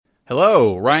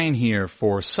Hello, Ryan here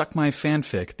for Suck My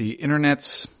Fanfic, the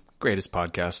internet's greatest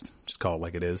podcast. Just call it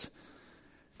like it is.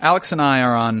 Alex and I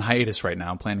are on hiatus right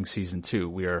now, planning season 2.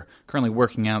 We are currently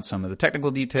working out some of the technical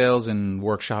details and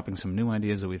workshopping some new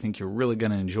ideas that we think you're really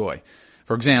going to enjoy.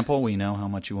 For example, we know how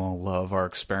much you all love our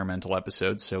experimental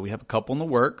episodes, so we have a couple in the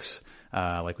works.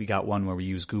 Like we got one where we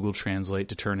use Google Translate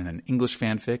to turn in an English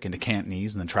fanfic into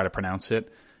Cantonese and then try to pronounce it.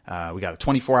 We got a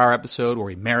 24-hour episode where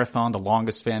we marathon the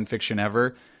longest fanfiction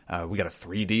ever. We got a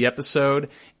 3D episode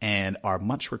and our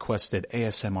much requested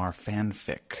ASMR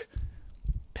fanfic.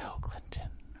 Bill Clinton,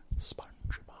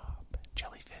 SpongeBob,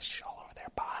 jellyfish all over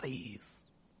their bodies.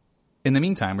 In the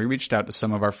meantime, we reached out to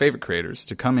some of our favorite creators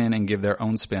to come in and give their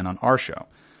own spin on our show.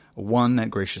 One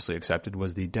that graciously accepted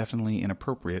was the Definitely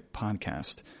Inappropriate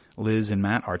podcast. Liz and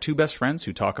Matt are two best friends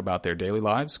who talk about their daily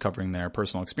lives, covering their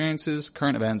personal experiences,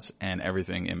 current events, and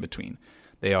everything in between.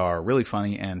 They are really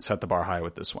funny and set the bar high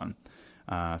with this one.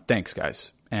 Thanks, guys.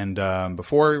 And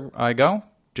before I go,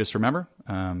 just remember,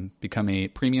 become a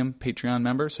premium Patreon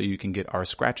member so you can get our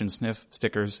Scratch and Sniff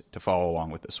stickers to follow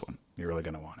along with this one. You're really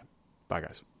going to want it. Bye,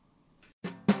 guys.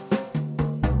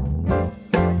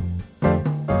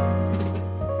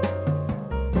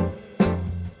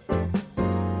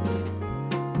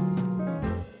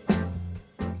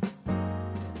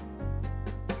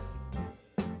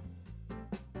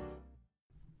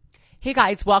 Hey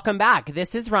guys, welcome back.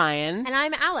 This is Ryan. And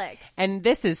I'm Alex. And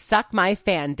this is Suck My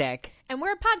Fan Dick. And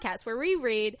we're a podcast where we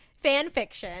read fan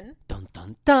fiction. Dun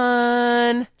dun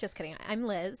dun. Just kidding. I'm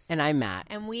Liz. And I'm Matt.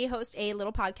 And we host a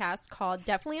little podcast called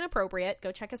Definitely Inappropriate.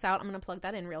 Go check us out. I'm going to plug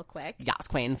that in real quick. Yes,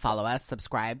 Queen. Follow us,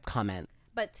 subscribe, comment.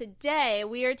 But today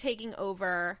we are taking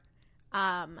over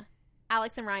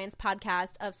Alex and Ryan's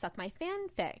podcast of Suck My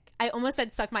Fanfic. I almost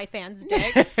said Suck My Fan's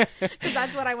Dick because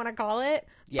that's what I want to call it.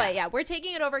 Yeah. But yeah, we're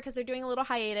taking it over because they're doing a little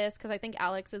hiatus because I think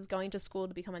Alex is going to school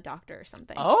to become a doctor or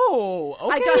something. Oh,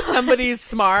 okay. Somebody's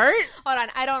smart. Hold on.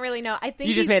 I don't really know. I think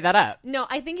you just made that up. No,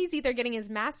 I think he's either getting his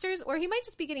master's or he might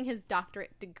just be getting his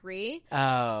doctorate degree.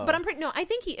 Oh. But I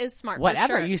think he is smart.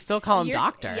 Whatever. For sure. You still call him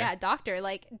doctor. Yeah, doctor.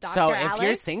 Like Dr. So Alex. if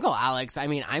you're single, Alex, I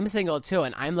mean, I'm single too,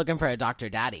 and I'm looking for a doctor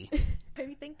daddy.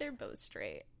 I think they're both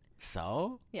straight.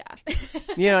 So? Yeah.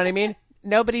 You know what I mean?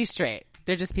 Nobody's straight.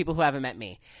 They're just people who haven't met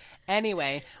me.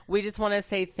 Anyway, we just want to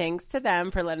say thanks to them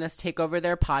for letting us take over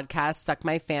their podcast, Suck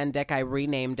My Fan Dick. I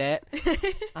renamed it.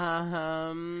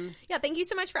 Yeah, thank you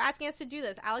so much for asking us to do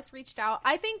this. Alex reached out.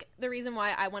 I think the reason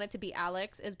why I want it to be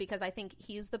Alex is because I think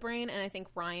he's the brain and I think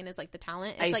Ryan is like the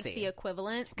talent. It's like the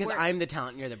equivalent. Because I'm the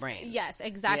talent and you're the brain. Yes,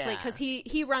 exactly. Because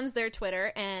he runs their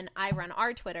Twitter and I run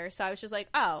our Twitter. So I was just like,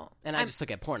 oh. And I just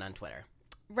look at porn on Twitter.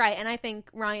 Right, and I think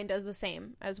Ryan does the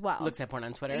same as well. Looks at porn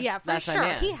on Twitter? Yeah, for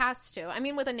sure. He has to. I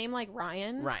mean, with a name like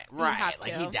Ryan. Right. Like,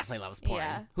 he definitely loves porn.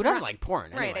 Yeah. Who doesn't like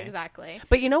porn, anyway? Right, exactly.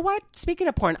 But you know what? Speaking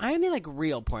of porn, I only like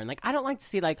real porn. Like, I don't like to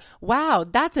see, like, wow,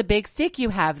 that's a big stick you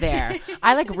have there.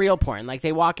 I like real porn. Like,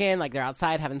 they walk in, like, they're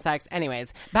outside having sex.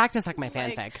 Anyways, back to Suck My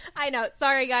Fanfic. I know.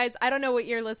 Sorry, guys. I don't know what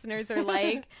your listeners are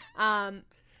like.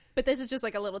 But this is just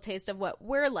like a little taste of what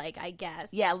we're like, I guess.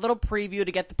 Yeah, a little preview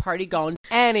to get the party going.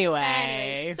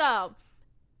 Anyway. So,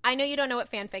 I know you don't know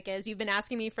what fanfic is. You've been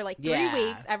asking me for like 3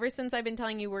 weeks. Ever since I've been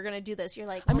telling you we're going to do this, you're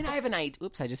like... I mean, I have an idea.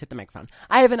 Oops, I just hit the microphone.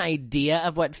 I have an idea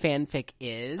of what fanfic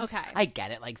is. Okay. I get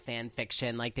it, like fan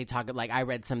fiction. Like they talk, like I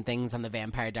read some things on the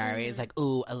Vampire Diaries. Like,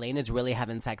 ooh, Elena's really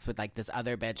having sex with like this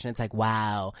other bitch. And it's like,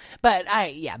 wow. But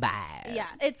bye. Yeah,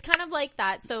 it's kind of like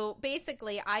that. So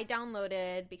basically, I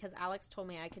downloaded, because Alex told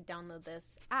me I could download this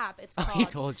app. It's called... Oh, he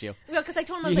told you. No, because I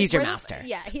told him I was he's like... your master.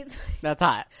 Yeah, he's... That's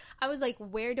hot. I was like,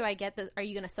 where do I get this? Are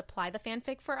you going to supply the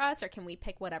fanfic for us, or can we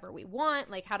pick whatever we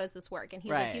want? Like, how does this work? And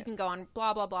he's like, you can go on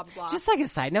blah blah blah blah. Just like a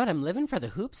side note, I'm living for the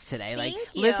hoops today. Thank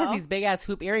like you. Liz has these big ass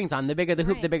hoop earrings on. The bigger the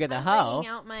hoop, the bigger the hoe. Bringing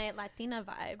out my Latina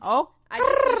vibes. Oh, I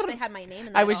just wish they had my name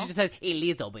in the I wish you just said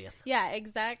Elizabeth. Yeah,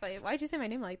 exactly. Why'd you say my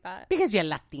name like that? Because you're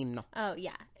Latino. Oh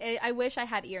yeah, I wish I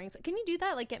had earrings. Can you do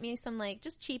that? Like, get me some like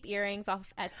just cheap earrings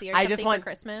off Etsy or something for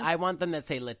Christmas. I want them that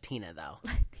say Latina though.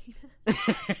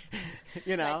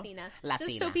 You know, Latina.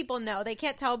 Just so people know, they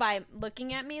can't tell by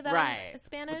looking at me that I'm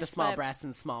Spanish. With the small breasts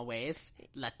and small waist,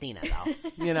 Latina though.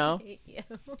 You know. You.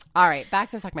 All right,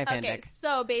 back to Suck My Fanfic. Okay,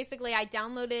 so basically, I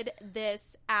downloaded this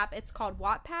app. It's called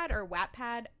Wattpad or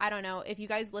Wattpad. I don't know. If you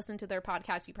guys listen to their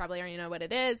podcast, you probably already know what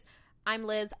it is. I'm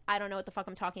Liz. I don't know what the fuck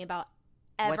I'm talking about.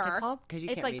 Ever. What's it called? Because you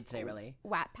it's can't like read today, really.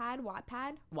 Wattpad,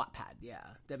 yeah.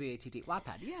 W-A-T-T,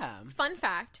 Wattpad, yeah. Fun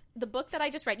fact, the book that I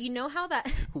just read, you know how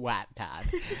that...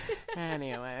 Wattpad.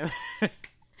 Anyway.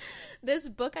 This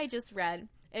book I just read,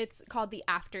 it's called The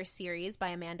After Series by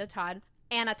Amanda Todd.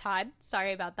 Anna Todd.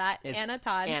 Sorry about that. It's Anna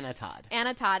Todd.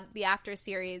 Anna Todd, the After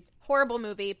series. Horrible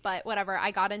movie, but whatever.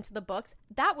 I got into the books.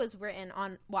 That was written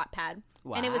on Wattpad.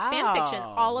 Wow. And it was fan fiction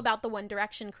all about the One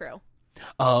Direction crew.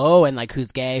 Oh, and like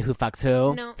who's gay, who fucks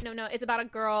who? No. It's about a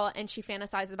girl and she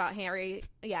fantasizes about Harry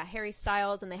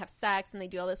Styles, and they have sex and they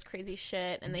do all this crazy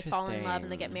shit and they fall in love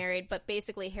and they get married. But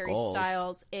basically Harry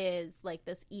Styles is like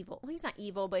this evil. Well, he's not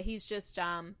evil, but he's just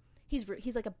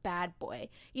he's like a bad boy.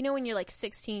 You know when you're like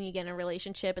 16, you get in a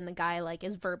relationship and the guy like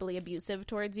is verbally abusive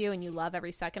towards you and you love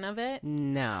every second of it?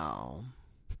 No.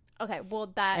 Okay, well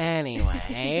that...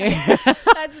 Anyway.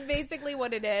 That's basically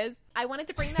what it is. I wanted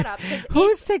to bring that up.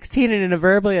 Who's 16 and in a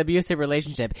verbally abusive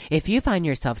relationship? If you find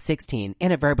yourself 16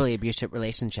 in a verbally abusive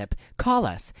relationship, call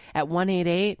us at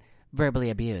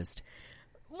 188-verbally abused.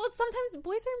 Well, sometimes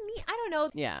boys are mean. I don't know.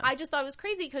 Yeah. I just thought it was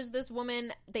crazy because this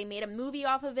woman, they made a movie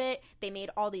off of it. They made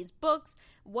all these books,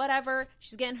 whatever.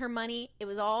 She's getting her money. It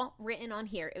was all written on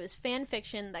here. It was fan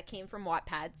fiction that came from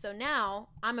Wattpad. So now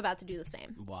I'm about to do the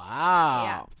same. Wow.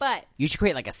 Yeah. But you should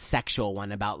create like a sexual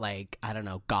one about like, I don't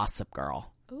know, Gossip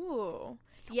Girl. Ooh.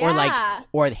 Yeah.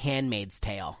 Or The Handmaid's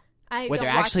Tale. Where they're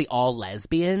actually all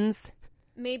lesbians.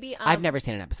 Maybe. I've never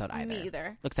seen an episode either. Me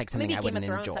either. Looks like something I wouldn't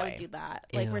Game of Thrones, enjoy. I would do that.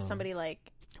 Like where somebody like...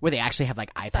 Where they actually have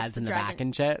like iPads in the back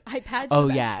and shit. iPads. Oh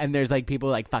yeah, and there's like people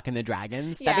like fucking the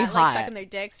dragons. Yeah, that'd be like hot. sucking their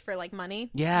dicks for like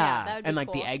money. Yeah, that would be and like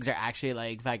cool. the eggs are actually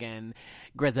like fucking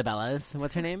Grisabella's.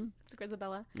 What's her name? It's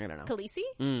Grisabella. I don't know. Khaleesi?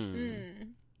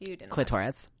 You didn't.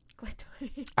 Clitoris.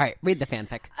 Clitoris. All right, read the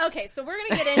fanfic. Okay, so we're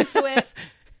gonna get into it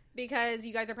because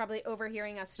you guys are probably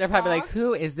overhearing us. They're probably like,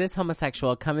 "Who is this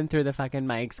homosexual coming through the fucking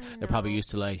mics?" They're probably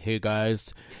used to like, "Hey guys,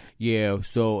 yeah,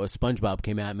 so a SpongeBob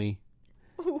came at me."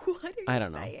 What are you I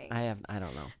don't know. saying? I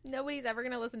don't know. Nobody's ever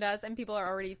going to listen to us, and people are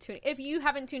already tuning. If you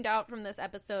haven't tuned out from this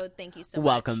episode, thank you so much.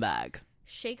 Welcome back.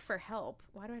 Shake for help.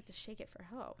 Why do I have to shake it for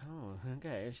help? Oh,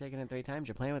 okay. You're shaking it 3 times.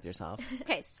 You're playing with yourself.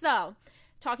 Okay, so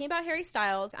talking about Harry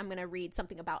Styles, I'm going to read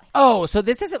something about him. Oh, so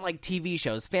this isn't like TV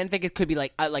shows. Fanfic, it could be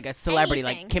like a celebrity,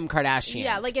 Anything. like Kim Kardashian.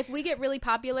 Yeah, like if we get really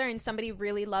popular and somebody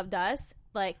really loved us,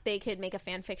 like they could make a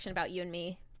fan fiction about you and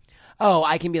me. Oh,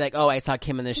 I can be like, oh, I saw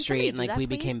Kim in the Can street and somebody like do we that,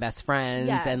 became please? best friends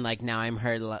Yes. and like now I'm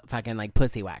her fucking like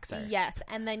pussy waxer. Yes,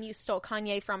 and then you stole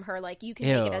Kanye from her. Like you can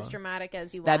make it as dramatic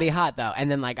as you want. That'd be hot though.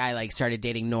 And then like I like started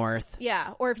dating North.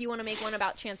 Yeah, or if you want to make one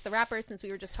about Chance the Rapper, since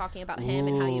we were just talking about him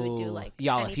and how you would do like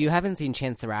y'all. anything. If you haven't seen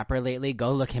Chance the Rapper lately,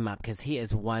 go look him up because he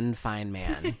is one fine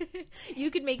man. You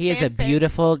could make he is a fanfic.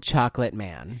 beautiful chocolate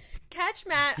man. Catch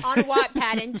Matt on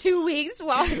Wattpad in 2 weeks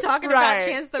while we're talking Right. about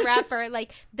Chance the Rapper.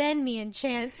 Like, then me and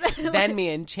Chance. Then me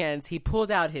and Chance, he pulled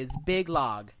out his big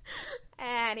log.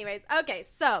 Anyways, okay,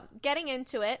 so getting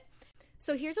into it.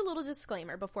 So here's a little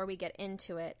disclaimer before we get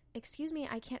into it. Excuse me,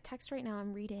 I can't text right now.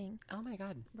 I'm reading. Oh my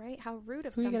god. Right? How rude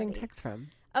of Who are you somebody. getting texts from?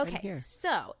 Okay, Right here.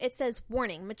 so it says,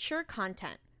 warning, mature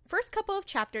content. First couple of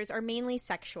chapters are mainly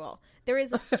sexual. There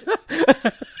is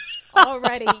a...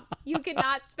 Already, you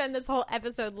cannot spend this whole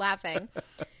episode laughing.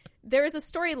 There is a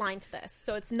storyline to this,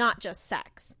 so it's not just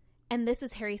sex. And this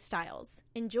is Harry Styles.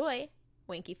 Enjoy,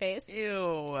 winky face.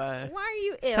 Ew. Why are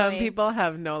you ew? Some people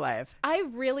have no life. I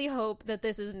really hope that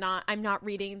this is not, I'm not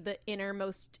reading the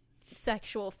innermost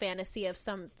sexual fantasy of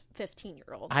some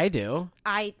 15-year-old. I do.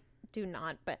 I do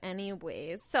not, but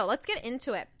anyways. So let's get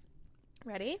into it.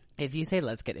 Ready? If you say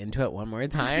let's get into it one more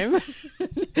time,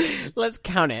 let's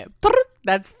count it.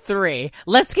 That's 3.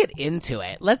 Let's get into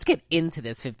it. Let's get into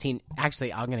this 15.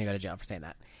 Actually, I'm going to go to jail for saying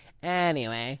that.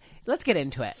 Anyway, let's get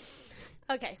into it.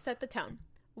 Okay, set the tone.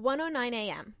 1:09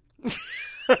 a.m.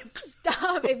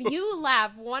 Stop. If you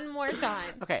laugh one more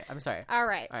time. Okay, I'm sorry. All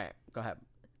right. All right, go ahead.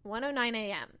 1:09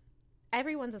 a.m.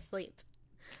 Everyone's asleep.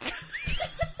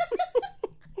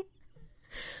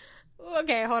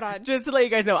 Okay, hold on. Just to let you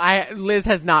guys know, Liz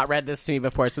has not read this to me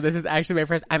before, so this is actually my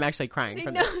first. I'm actually crying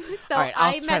from No, this. so All right,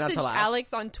 I'll I try not to messaged laugh.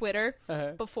 Alex on Twitter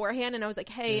beforehand, and I was like,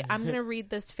 "Hey, I'm gonna read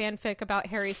this fanfic about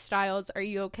Harry Styles. Are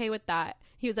you okay with that?"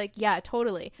 He was like, "Yeah,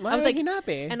 totally." Why I was would like, he not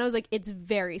be? And I was like, "It's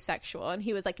very sexual," and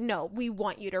he was like, "No, we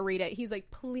want you to read it." He's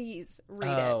like, "Please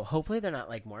read Oh, it." hopefully they're not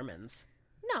like Mormons.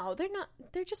 No, they're not.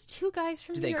 They're just two guys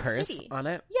from Do New they York curse City. on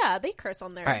it? Yeah, they curse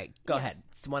on there. All right, go Yes. ahead.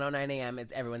 It's 1:09 a.m.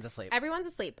 It's everyone's asleep. Everyone's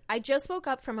asleep. I just woke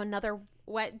up from another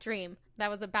wet dream that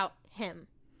was about him.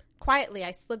 Quietly,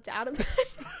 I slipped out of bed.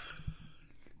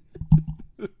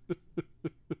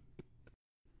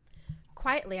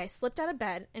 Quietly, I slipped out of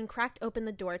bed and cracked open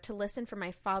the door to listen for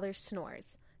my father's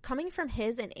snores, coming from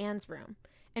his and Anne's room,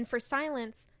 and for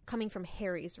silence coming from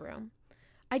Harry's room.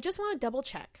 I just want to double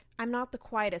check. I'm not the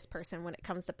quietest person when it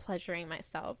comes to pleasuring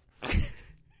myself.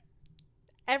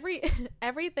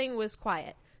 Everything was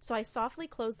quiet, so I softly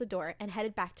closed the door and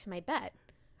headed back to my bed.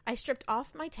 I stripped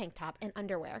off my tank top and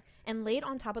underwear and laid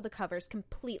on top of the covers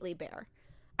completely bare.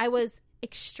 I was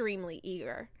extremely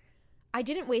eager. I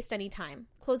didn't waste any time.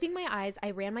 Closing my eyes,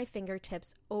 I ran my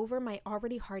fingertips over my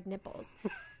already hard nipples.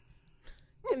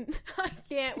 I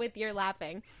can't with your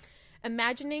laughing.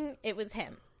 Imagining it was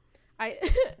him.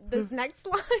 This next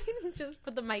line, just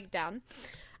put the mic down.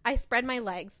 I spread my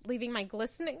legs, leaving my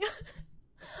glistening...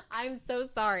 I'm so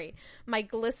sorry. My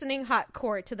glistening hot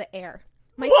core to the air.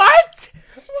 What? What's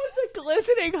a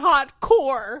glistening hot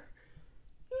core?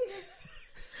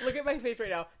 Look at my face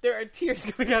right now. There are tears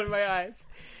coming out of my eyes.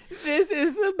 This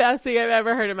is the best thing I've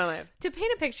ever heard in my life. To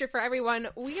paint a picture for everyone,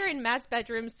 we are in Matt's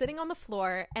bedroom sitting on the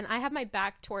floor, and I have my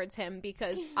back towards him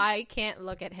because I can't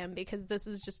look at him because this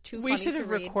is just too funny to read. We should have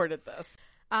recorded this.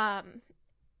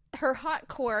 Her hot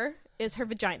core is her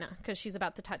vagina because she's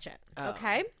about to touch it.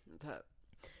 Okay?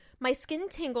 My skin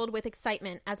tingled with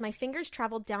excitement as my fingers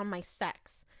traveled down my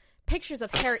sex. Pictures of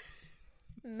Harry...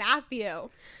 Matthew.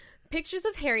 Pictures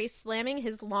of Harry slamming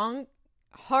his long,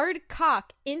 hard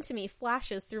cock into me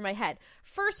flashes through my head.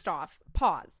 First off,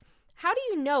 pause. How do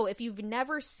you know if you've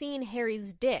never seen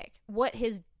Harry's dick what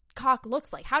his cock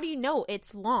looks like? How do you know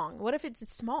it's long? What if it's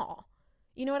small?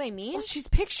 You know what I mean? Well, she's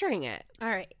picturing it. All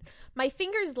right. My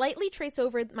fingers lightly trace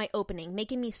over my opening,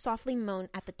 making me softly moan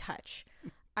at the touch.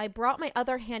 I brought my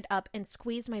other hand up and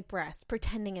squeezed my breast,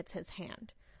 pretending it's his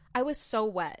hand. I was so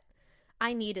wet.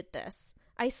 I needed this.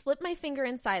 I slipped my finger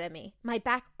inside of me. My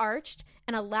back arched,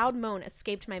 and a loud moan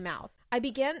escaped my mouth.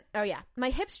 My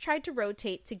hips tried to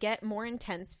rotate to get more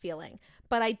intense feeling,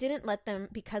 but I didn't let them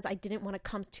because I didn't want to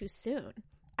come too soon.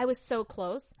 I was so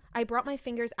close. I brought my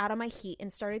fingers out of my heat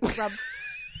and started to rub...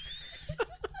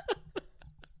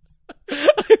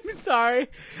 I'm sorry,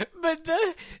 but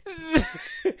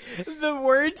the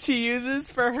word she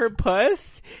uses for her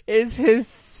puss is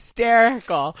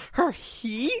hysterical. Her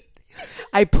heat?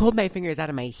 I pulled my fingers out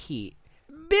of my heat.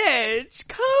 Bitch,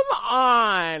 come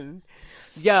on.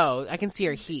 Yo, I can see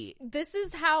her heat. This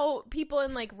is how people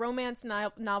in like romance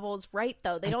novels write,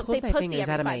 though. They don't say pussy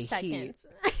every 5 seconds.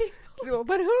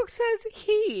 But who says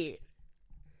heat?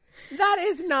 That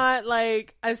is not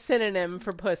like a synonym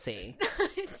for pussy.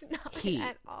 It's not heat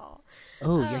at all.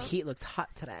 Oh, your heat looks hot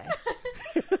today.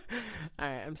 All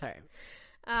right, I'm sorry.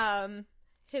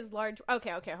 His large... Okay,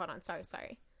 hold on.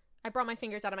 Sorry. I brought my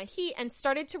fingers out of my heat and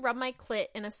started to rub my clit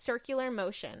in a circular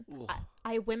motion.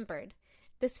 I whimpered.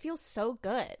 This feels so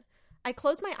good. I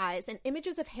closed my eyes and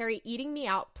images of Harry eating me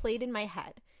out played in my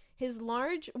head. His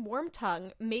large, warm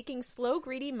tongue making slow,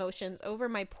 greedy motions over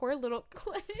my poor little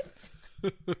clit.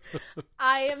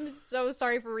 I am so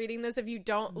sorry for reading this. If you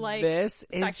don't like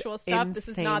sexual stuff, this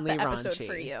is not the episode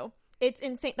for you. It's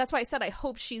insane. That's why I said I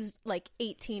hope she's like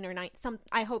 18 or 19.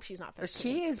 I hope she's not 13.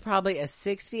 She is probably a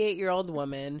 68-year-old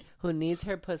woman who needs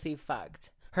her pussy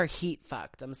fucked. Her heat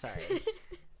fucked. I'm sorry.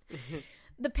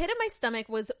 The pit of my stomach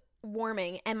was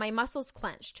warming and my muscles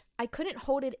clenched. I couldn't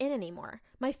hold it in anymore.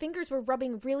 My fingers were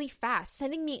rubbing really fast,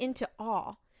 sending me into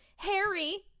awe.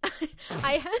 Harry!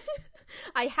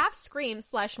 I half screamed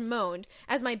 / moaned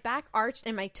as my back arched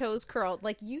and my toes curled.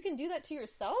 Like, you can do that to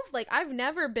yourself? Like, I've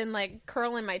never been, like,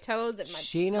 curling my toes.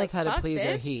 She knows how to please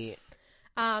her heat.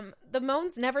 The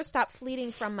moans never stopped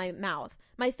fleeting from my mouth.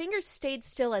 My fingers stayed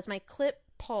still as my clit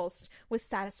pulsed with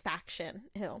satisfaction.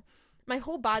 Ew. My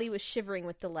whole body was shivering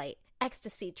with delight.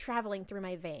 Ecstasy traveling through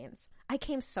my veins. I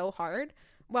came so hard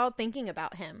while thinking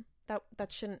about him.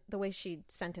 That shouldn't, the way she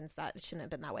sentenced that, it shouldn't have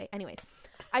been that way. Anyways,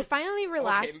 I finally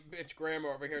relaxed. Okay, bitch,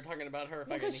 grandma over here talking about her.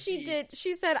 Because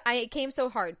she said, I came so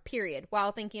hard, period,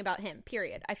 while thinking about him,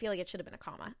 period. I feel like it should have been a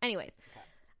comma. Anyways, okay.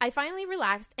 I finally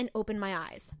relaxed and opened my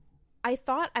eyes. I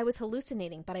thought I was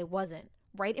hallucinating, but I wasn't.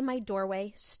 Right in my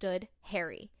doorway stood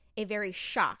Harry, a very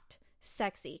shocked,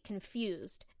 sexy,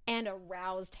 confused, and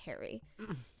aroused Harry.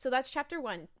 So that's chapter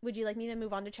 1. Would you like me to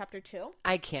move on to chapter 2?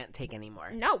 I can't take any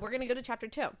more. No, we're going to go to chapter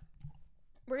 2.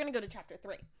 We're going to go to chapter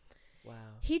 3. Wow.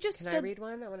 Can I read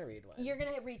one? I want to read one. You're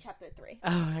going to read chapter 3.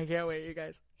 Oh, I can't wait, you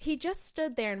guys. He just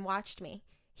stood there and watched me.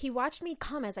 He watched me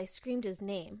come as I screamed his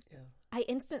name. Yeah. I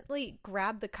instantly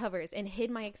grabbed the covers and hid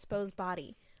my exposed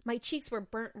body. My cheeks were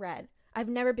burnt red. I've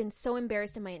never been so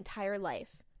embarrassed in my entire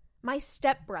life. My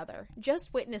stepbrother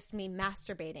just witnessed me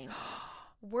masturbating.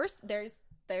 Worst, there's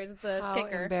the How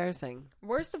kicker. Embarrassing.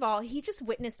 Worst of all, he just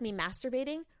witnessed me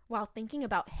masturbating while thinking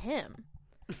about him.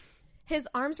 His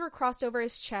arms were crossed over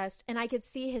his chest, and I could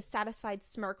see his satisfied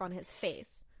smirk on his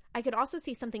face. I could also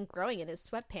see something growing in his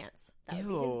sweatpants. That would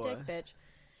be his dick, bitch.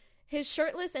 He's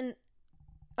shirtless,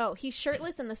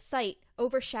 and the sight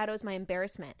overshadows my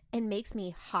embarrassment and makes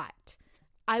me hot.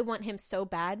 I want him so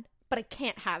bad, but I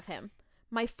can't have him.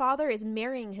 My father is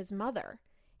marrying his mother.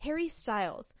 Harry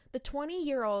Styles, the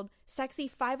 20-year-old, sexy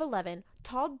 5'11",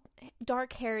 tall,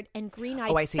 dark-haired, and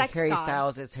green-eyed Oh, I see. sex Harry god.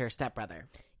 Styles is her stepbrother.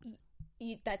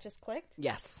 That just clicked?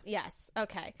 Yes. Yes.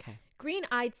 Okay. Okay.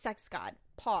 Green-eyed sex god.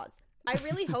 Pause. I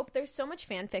really hope there's so much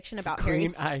fan fiction about Harry.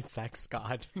 Green-eyed sex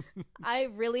god. I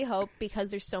really hope, because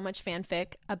there's so much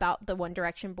fanfic about the One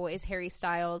Direction boys, Harry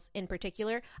Styles in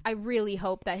particular, I really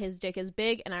hope that his dick is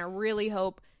big, and I really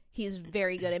hope he's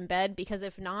very good in bed, because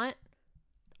if not,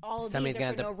 all of these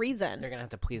are for no reason. They're going to have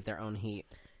to please their own heat.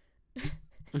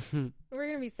 We're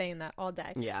going to be saying that all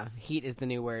day. Yeah. Heat is the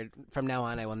new word. From now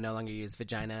on, I will no longer use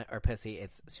vagina or pussy.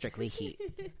 It's strictly heat.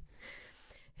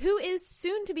 Who is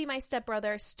soon to be my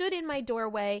stepbrother, stood in my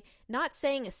doorway, not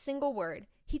saying a single word.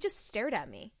 He just stared at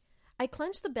me. I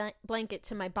clenched the blanket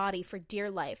to my body for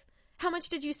dear life. How much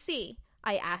did you see?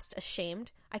 I asked, ashamed.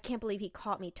 I can't believe he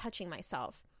caught me touching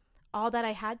myself. All that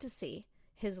I had to see.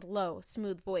 His low,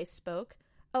 smooth voice spoke.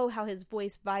 Oh, how his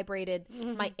voice vibrated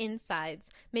my insides,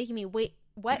 making me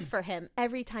wet for him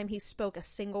every time he spoke a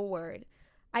single word.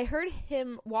 I heard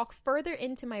him walk further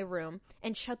into my room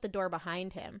and shut the door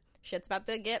behind him. Shit's about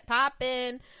to get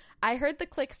poppin'. I heard the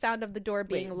click sound of the door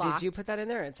being locked. Did you put that in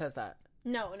there? It says that.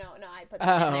 No, I put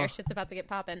that in there. Shit's about to get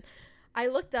poppin'. I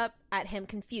looked up at him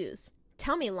confused.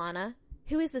 Tell me, Lana,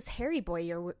 who is this hairy boy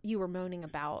you were moaning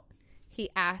about? He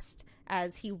asked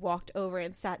as he walked over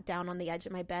and sat down on the edge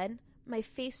of my bed. My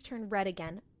face turned red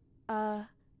again.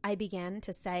 I began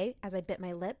to say as I bit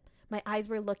my lip. My eyes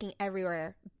were looking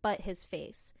everywhere but his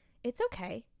face. It's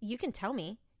okay. You can tell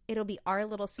me. It'll be our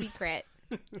little secret.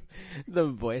 The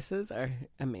voices are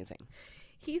amazing.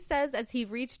 He says as he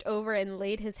reached over and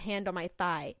laid his hand on my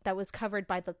thigh that was covered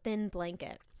by the thin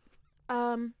blanket.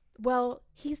 Well,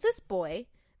 he's this boy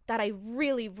that I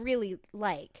really, really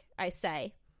like, I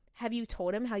say. Have you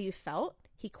told him how you felt?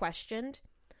 He questioned.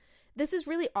 This is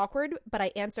really awkward, but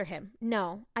I answer him.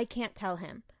 No, I can't tell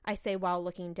him, I say while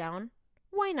looking down.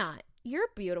 Why not? You're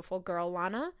a beautiful girl,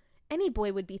 Lana. Any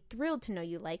boy would be thrilled to know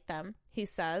you like them, he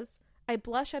says. I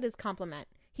blush at his compliment.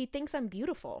 He thinks I'm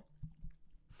beautiful.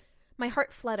 My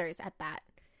heart flutters at that.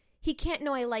 He can't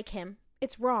know I like him.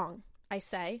 It's wrong, I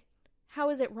say. How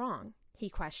is it wrong? He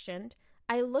questioned.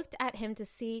 I looked at him to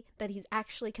see that he's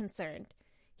actually concerned.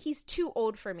 He's too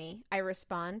old for me, I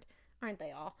respond. Aren't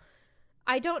they all?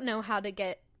 I don't know how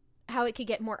it could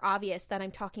get more obvious that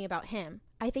I'm talking about him.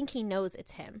 I think he knows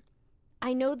it's him.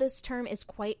 I know this term is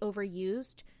quite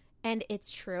overused, and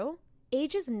it's true.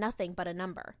 Age is nothing but a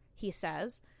number, he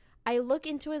says. I look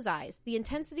into his eyes. The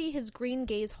intensity his green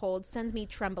gaze holds sends me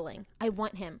trembling. I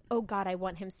want him. Oh God, I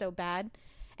want him so bad.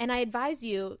 And I'd advise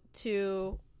to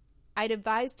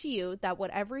you that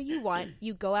whatever you want,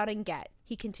 you go out and get,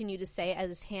 he continued to say as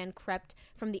his hand crept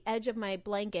from the edge of my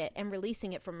blanket and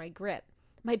releasing it from my grip.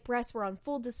 My breasts were on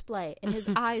full display, and his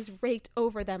eyes raked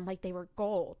over them like they were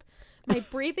gold. My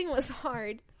breathing was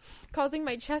hard, causing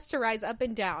my chest to rise up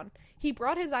and down. He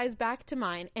brought his eyes back to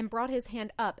mine and brought his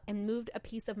hand up and moved a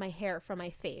piece of my hair from my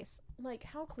face. Like,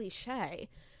 how cliche.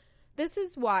 This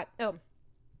is what... Oh,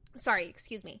 sorry,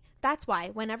 excuse me. That's why,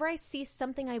 whenever I see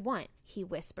something I want, he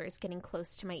whispers, getting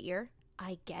close to my ear,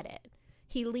 I get it.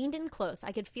 He leaned in close.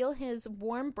 I could feel his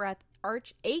warm breath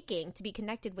aching to be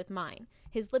connected with mine.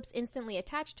 His lips instantly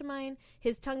attached to mine.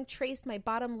 His tongue traced my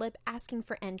bottom lip, asking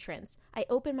for entrance. I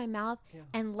opened my mouth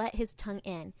and let his tongue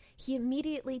in. He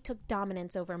immediately took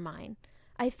dominance over mine.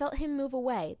 I felt him move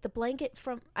away the blanket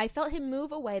from my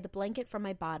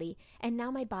body, and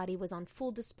now my body was on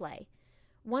full display.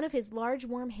 One of his large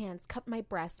warm hands cupped my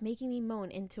breast, making me moan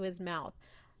into his mouth.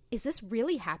 Is this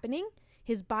really happening?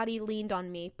 His body leaned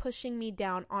on me, pushing me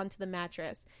down onto the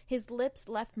mattress. His lips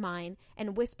left mine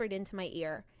and whispered into my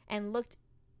ear and looked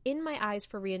in my eyes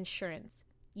for reassurance.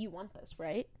 You want this,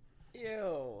 right?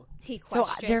 Ew. He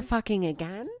questioned. So they're fucking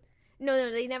again? No,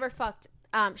 they never fucked.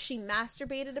 She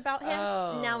masturbated about him.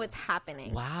 Oh. Now it's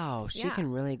happening. Wow, she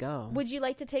can really go. Would you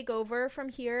like to take over from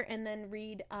here and then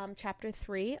read chapter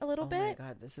 3 a little bit? Oh my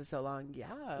God, this is so long.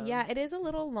 Yeah. Yeah, it is a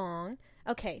little long.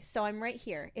 Okay, so I'm right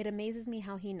here. It amazes me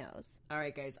how he knows. All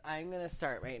right, guys, I'm going to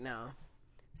start right now.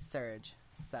 Surge.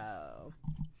 So,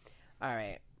 all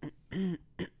right.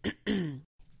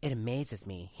 It amazes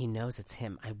me. He knows it's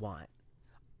him I want.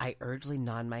 I urgently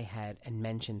nod my head and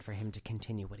mentioned for him to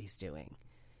continue what he's doing.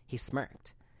 He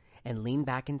smirked and leaned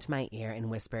back into my ear and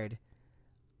whispered,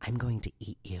 I'm going to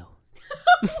eat you.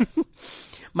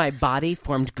 My body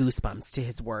formed goosebumps to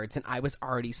his words, and I was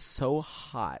already so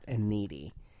hot and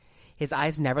needy. His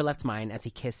eyes never left mine as he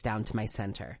kissed down to my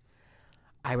center.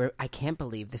 I can't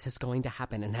believe this is going to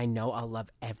happen, and I know I'll love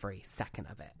every second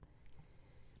of it.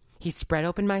 He spread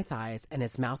open my thighs, and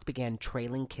his mouth began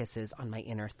trailing kisses on my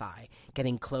inner thigh,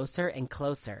 getting closer and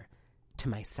closer to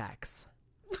my sex.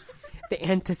 The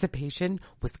anticipation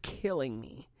was killing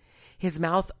me. His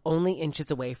mouth only inches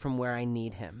away from where I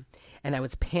need him, and I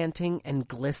was panting and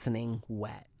glistening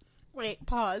wet. Wait,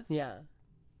 pause. Yeah.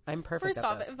 I'm perfect. First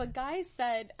off, if a guy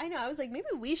said, I know, I was like, maybe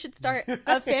we should start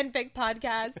a fanfic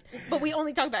podcast, but we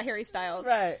only talk about Harry Styles.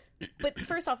 Right. But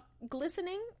first off,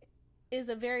 glistening is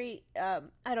a very,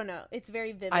 I don't know, it's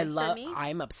very vivid for me.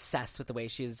 I'm obsessed with the way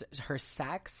her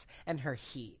sex and her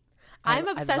heat. I'm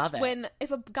obsessed when, if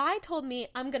a guy told me,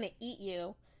 I'm going to eat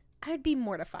you, I'd be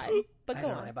mortified. But go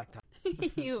on.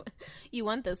 You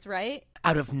want this, right?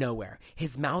 Out of nowhere,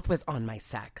 his mouth was on my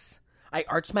sex. I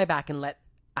arched my back and let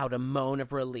out a moan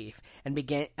of relief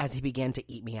as he began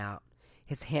to eat me out.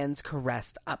 His hands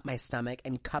caressed up my stomach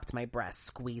and cupped my breasts,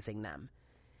 squeezing them.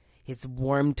 His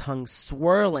warm tongue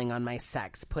swirling on my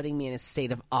sex, putting me in a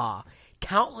state of awe.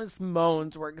 Countless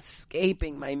moans were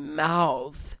escaping my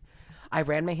mouth. I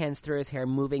ran my hands through his hair,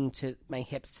 moving to my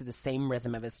hips to the same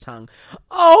rhythm of his tongue.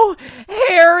 "Oh,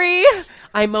 Harry!"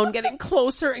 I moaned, getting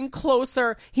closer and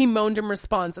closer. He moaned in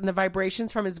response, and the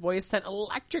vibrations from his voice sent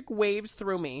electric waves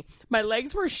through me. My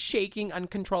legs were shaking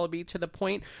uncontrollably to the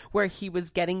point where he was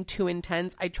getting too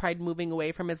intense. I tried moving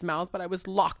away from his mouth, but I was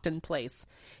locked in place.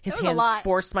 His hands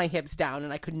forced my hips down,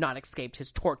 and I could not escape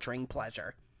his torturing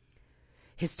pleasure.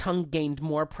 His tongue gained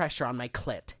more pressure on my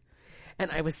clit, and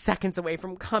I was seconds away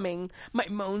from coming. My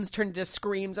moans turned into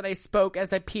screams, and I spoke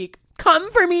as I peeked.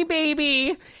 "Come for me,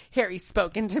 baby!" Harry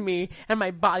spoke into me, and my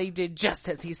body did just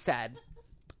as he said.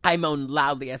 I moaned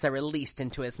loudly as I released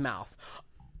into his mouth.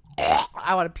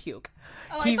 I want to puke.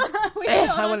 Oh,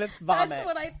 I want to vomit. That's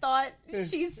what I thought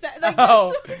she said.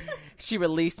 She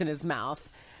released in his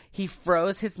mouth. He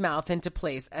froze his mouth into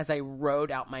place as I rode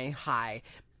out my high.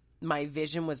 My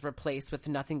vision was replaced with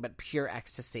nothing but pure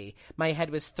ecstasy. My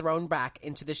head was thrown back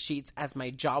into the sheets as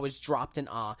my jaw was dropped in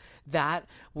awe. That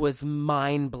was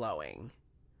mind-blowing.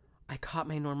 I caught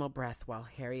my normal breath while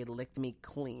Harry licked me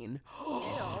clean.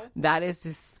 That is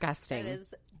disgusting. That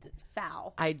is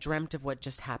foul. I dreamt of what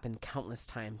just happened countless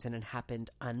times, and it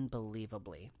happened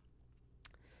unbelievably.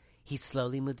 He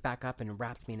slowly moved back up and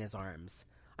wrapped me in his arms.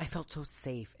 I felt so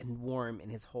safe and warm in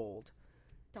his hold.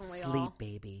 "Sleep,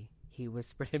 baby," he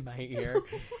whispered in my ear,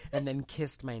 and then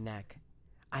kissed my neck.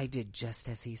 I did just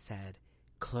as he said,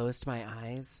 closed my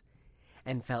eyes,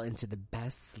 and fell into the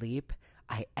best sleep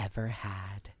I ever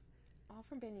had. All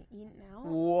from being eaten now?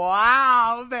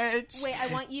 Wow, bitch. Wait, I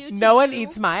want you to No one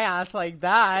eats my ass like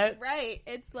that. Right.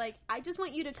 It's like, I just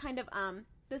want you to kind of,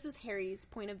 this is Harry's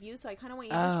point of view, so I kind of want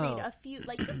you to just read a few,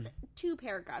 like, just 2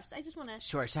 paragraphs. I just want to...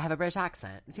 Sure. Should I have a British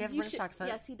accent? Does he have a British accent?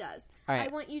 Yes, he does. All right.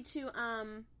 I want you to,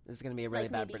 This is going to be a really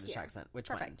bad British accent. Which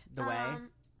Perfect. one? The way?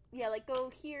 Yeah, like, go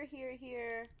here, here,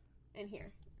 here, and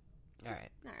here. All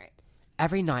right. All right.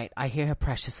 Every night, I hear her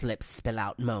precious lips spill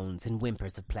out moans and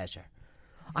whimpers of pleasure.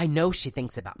 I know she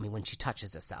thinks about me when she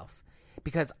touches herself,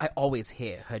 because I always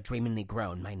hear her dreamingly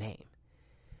groan my name.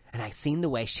 And I've seen the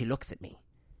way she looks at me.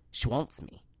 She wants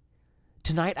me.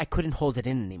 Tonight, I couldn't hold it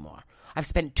in anymore. I've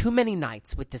spent too many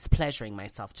nights with this pleasuring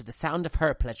myself to the sound of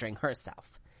her pleasuring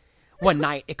herself. One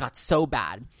night, it got so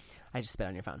bad. I just spit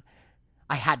on your phone.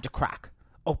 I had to crack,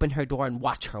 open her door, and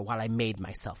watch her while I made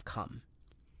myself come.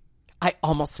 I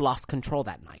almost lost control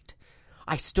that night.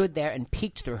 I stood there and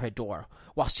peeked through her door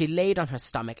while she laid on her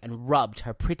stomach and rubbed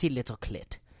her pretty little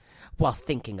clit while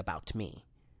thinking about me.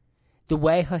 The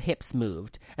way her hips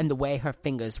moved and the way her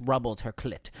fingers rubbled her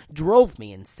clit drove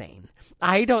me insane.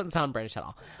 I don't sound British at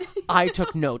all. I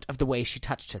took note of the way she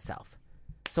touched herself,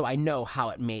 so I know how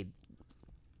it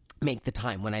make the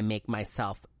time when I make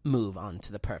myself move on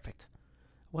to the perfect.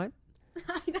 What?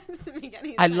 That doesn't make any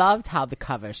sense. I loved how the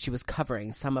cover she was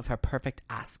covering some of her perfect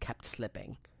ass kept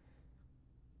slipping.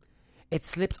 It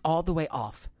slipped all the way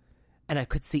off, and I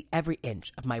could see every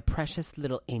inch of my precious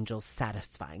little angel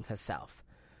satisfying herself.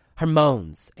 Her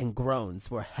moans and groans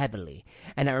were heavily,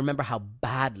 and I remember how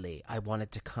badly I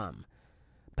wanted to come,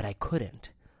 but I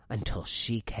couldn't until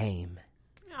she came.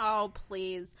 Oh,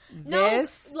 please.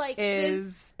 This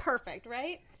is perfect,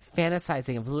 right?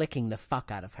 Fantasizing of licking the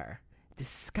fuck out of her.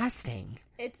 Disgusting.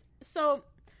 It's so...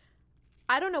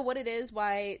 I don't know what it is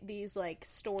why these, like,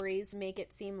 stories make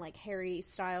it seem like Harry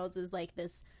Styles is, like,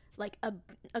 this, like,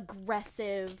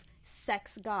 aggressive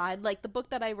sex god. Like, the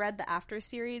book that I read, the After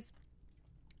series,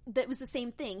 that was the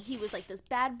same thing. He was, like, this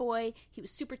bad boy. He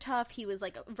was super tough. He was,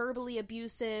 like, verbally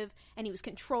abusive, and he was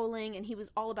controlling, and he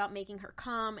was all about making her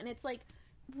come. And it's like,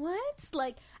 what?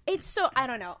 Like, it's so... I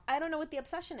don't know. I don't know what the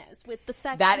obsession is with the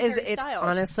sex and Harry Styles. It's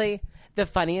honestly the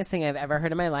funniest thing I've ever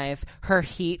heard in my life. Her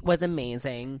heat was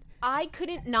amazing. I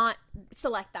couldn't not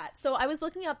select that. So I was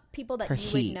looking up people that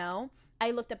you would know. I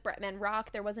looked up Bretman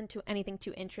Rock. There wasn't anything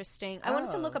too interesting. I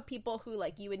wanted to look up people who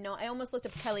like you would know. I almost looked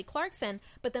up Kelly Clarkson,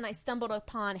 but then I stumbled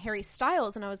upon Harry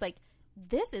Styles, and I was like,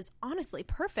 this is honestly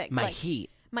perfect. My like,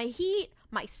 heat. My heat,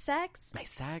 my sex, my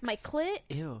clit.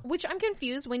 Ew. Which I'm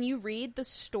confused when you read the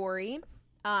story.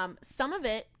 Some of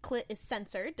it, clit is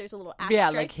censored. There's a little asterisk. Yeah,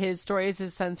 like his stories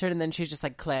is censored, and then she's just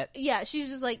like clit. Yeah, she's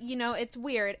just like, it's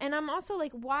weird. And I'm also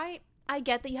like, why? I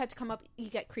get that you have to you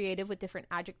get creative with different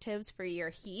adjectives for your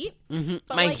heat. Mm-hmm.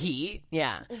 My like, heat?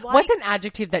 Yeah. Why? What's an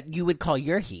adjective that you would call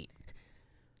your heat?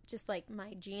 Just like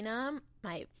my Gina,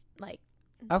 my like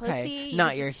okay, pussy.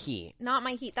 not your heat. Not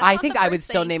my heat. That's I think I would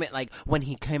still name it like when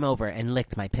he came over and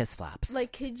licked my piss flaps.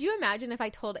 Like, could you imagine if I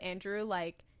told Andrew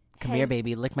like, come here,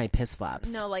 baby, lick my piss flaps.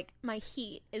 No, like, my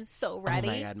heat is so ready.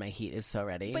 Oh my God, my heat is so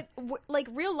ready. But, like,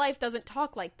 real life doesn't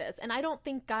talk like this. And I don't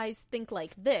think guys think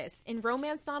like this. In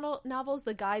romance novels,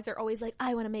 the guys are always like,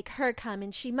 I want to make her come,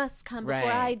 and she must come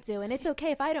before I do. And it's okay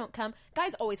if I don't come.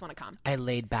 Guys always want to come. I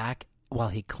laid back while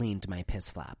he cleaned my piss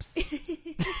flaps.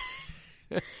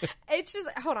 It's just,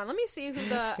 hold on, let me see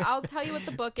I'll tell you what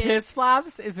the book is. Piss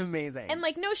Flaps is amazing. And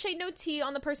like, no shade, no tea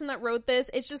on the person that wrote this.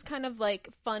 It's just kind of like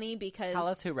funny because. Tell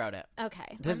us who wrote it.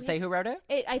 Okay. Does it say who wrote it?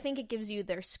 I think it gives you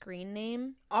their screen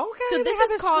name. Okay. So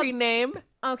this is called screen name.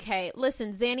 Okay,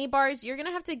 listen, Zanny Bars, you're going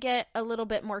to have to get a little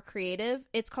bit more creative.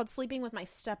 It's called Sleeping with My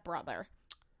Stepbrother.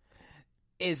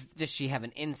 Does she have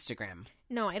an Instagram?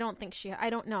 No, I don't think I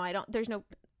don't know. There's no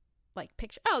like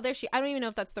picture. Oh, there I don't even know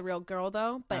if that's the real girl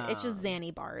though, but it's just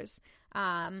Zanny Bars.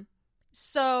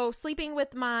 So Sleeping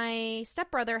with My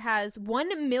Stepbrother has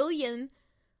 1 million.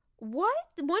 What?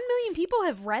 1 million people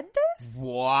have read this?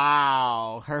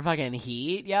 Wow. Her fucking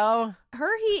heat, yo.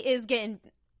 Her heat is getting,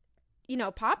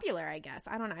 popular, I guess.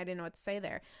 I don't know. I didn't know what to say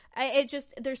there.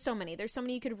 There's so many. There's so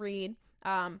many you could read.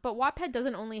 But Wattpad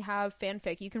doesn't only have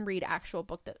fanfic. You can read actual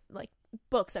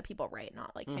books that people write,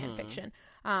 not like fan fiction.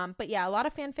 But yeah, a lot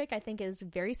of fanfic I think is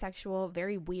very sexual,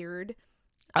 very weird.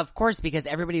 Of course, because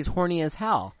everybody's horny as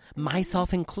hell,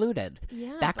 myself included.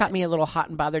 Yeah, that got me a little hot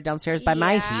and bothered downstairs by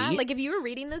my heat. Like, if you were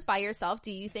reading this by yourself,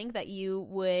 do you think that you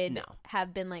would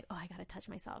have been like, oh, I gotta touch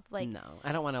myself? Like, no,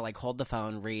 I don't want to like hold the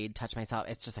phone, read, touch myself.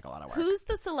 It's just like a lot of work. Who's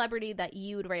the celebrity that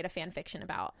you would write a fan fiction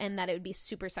about, and that it would be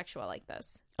super sexual like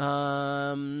this?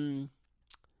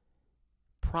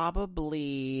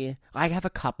 Probably, I have a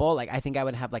couple. Like, I think I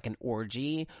would have like an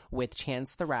orgy with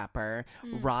Chance the Rapper,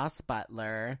 Ross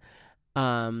Butler,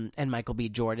 and Michael B.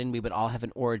 Jordan. We would all have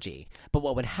an orgy. But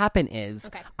what would happen is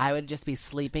I would just be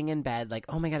sleeping in bed like,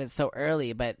 oh my God, it's so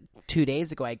early. But 2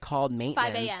 days ago, I called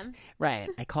maintenance. 5 a.m. Right.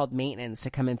 I called maintenance to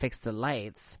come and fix the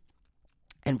lights.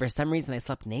 And for some reason, I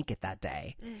slept naked that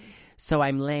day. So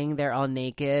I'm laying there all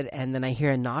naked, and then I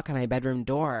hear a knock on my bedroom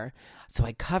door. So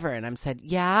I cover, and I'm said,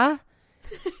 yeah?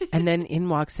 And then in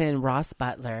walks in Ross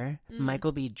Butler,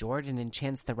 Michael B. Jordan, and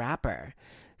Chance the Rapper.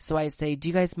 So I say, do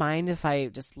you guys mind if I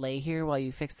just lay here while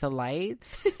you fix the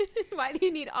lights? Why do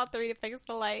you need all three to fix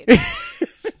the lights?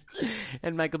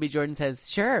 And Michael B. Jordan says,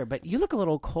 sure, but you look a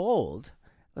little cold.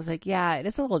 I was like, yeah, it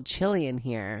is a little chilly in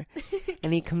here.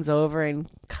 And he comes over and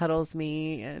cuddles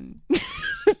me, and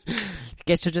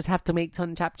guess you'll just have to wait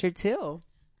till chapter 2.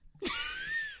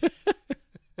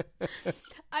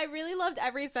 I really loved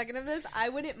every second of this. I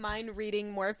wouldn't mind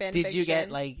reading more fan fiction. Did you get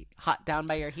like hot down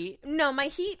by your heat? No, my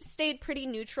heat stayed pretty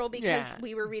neutral because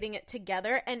we were reading it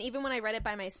together. And even when I read it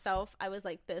by myself, I was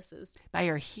like, this is... By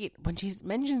your heat. When she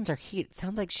mentions her heat, it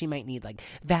sounds like she might need like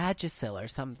Vagisil or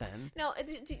something. No,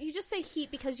 you just say heat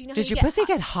because you know Does your pussy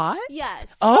get hot? Yes.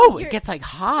 Oh, it gets like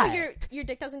hot. Your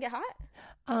dick doesn't get hot?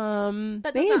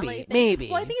 Maybe.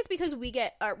 Well, I think it's because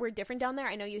we're different down there.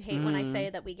 I know you hate when I say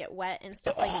that we get wet and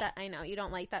stuff like that. I know you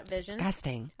don't like that vision.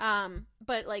 Disgusting.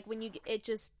 But like when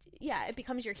it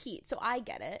becomes your heat. So I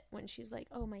get it when she's like,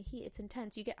 "Oh, my heat, it's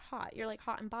intense." You get hot. You're like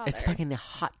hot and bothered. It's fucking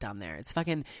hot down there. It's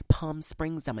fucking Palm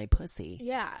Springs down my pussy.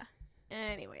 Yeah.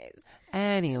 Anyway, but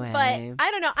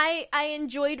I don't know. I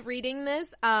enjoyed reading this.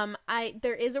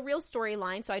 There is a real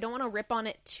storyline, so I don't want to rip on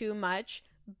it too much.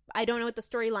 I don't know what the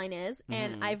storyline is,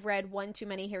 and I've read one too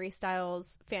many Harry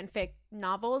Styles fanfic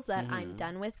novels that I'm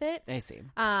done with it. I see.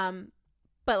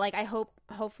 But like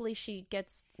hopefully she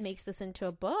makes this into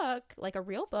a book, like a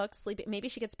real book. Maybe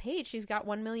she gets paid. She's got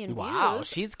 1 million views. Wow,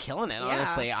 she's killing it.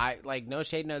 Honestly, I like no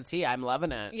shade, no tea. I'm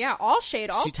loving it. Yeah, all shade,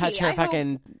 all tea. She touched her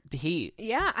fucking heat.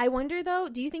 Yeah, I wonder though.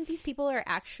 Do you think these people are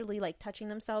actually like touching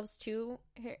themselves too?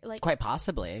 Like quite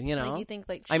possibly. You know, like, you think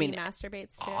like she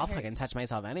masturbates? I'll fucking touch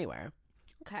myself anywhere.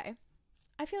 Okay.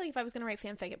 I feel like if I was going to write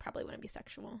fanfic, it probably wouldn't be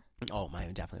sexual. Oh,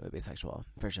 mine definitely would be sexual,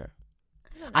 for sure.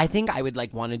 I think I would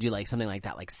like want to do like something like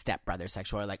that, like stepbrother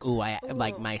sexual, or like, ooh,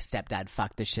 like my stepdad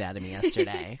fucked the shit out of me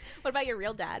yesterday. What about your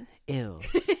real dad? Ew.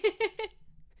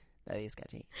 That'd be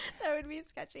sketchy. That would be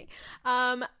sketchy.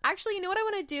 Actually, you know what I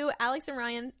want to do? Alex and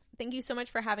Ryan, thank you so much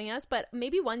for having us, but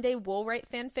maybe one day we'll write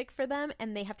fanfic for them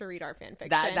and they have to read our fanfiction.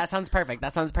 That sounds perfect.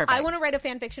 I want to write a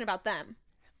fanfiction about them.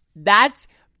 That's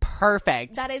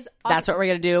perfect. That is awesome. That's what we're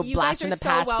going to do. You Blast guys from are the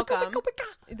past. So welcome.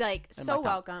 Like, I'm so blacked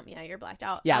out. welcome. Yeah, you're blacked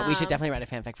out. Yeah, we should definitely write a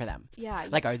fanfic for them. Yeah.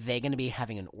 Like, are they going to be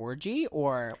having an orgy,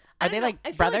 or are they know.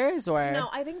 like brothers, or No,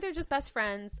 I think they're just best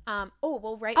friends.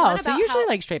 We'll write oh, one so about usually how...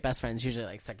 like straight best friends usually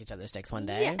like suck each other's dicks one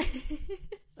day. Yeah.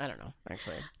 I don't know,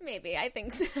 actually. Maybe. I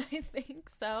think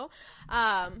so.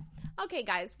 Okay,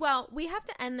 guys. Well, we have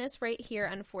to end this right here,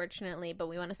 unfortunately, but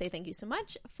we want to say thank you so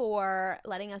much for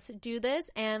letting us do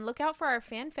this, and look out for our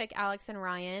fanfic, Alex and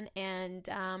Ryan, and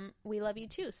we love you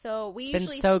too. So we It's been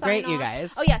usually so sign great, off. you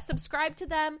guys. Oh yeah, subscribe to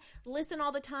them, listen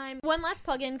all the time. One last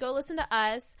plug-in, go listen to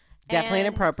us. Definitely and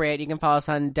Inappropriate. You can follow us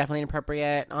on Definitely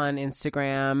Inappropriate on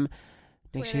Instagram.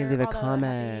 Make sure you Twitter, leave a all the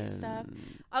happy comment. stuff.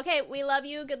 Okay, we love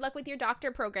you. Good luck with your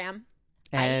doctor program.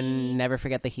 And Bye. never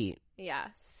forget the heat. Yeah.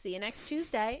 See you next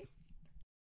Tuesday.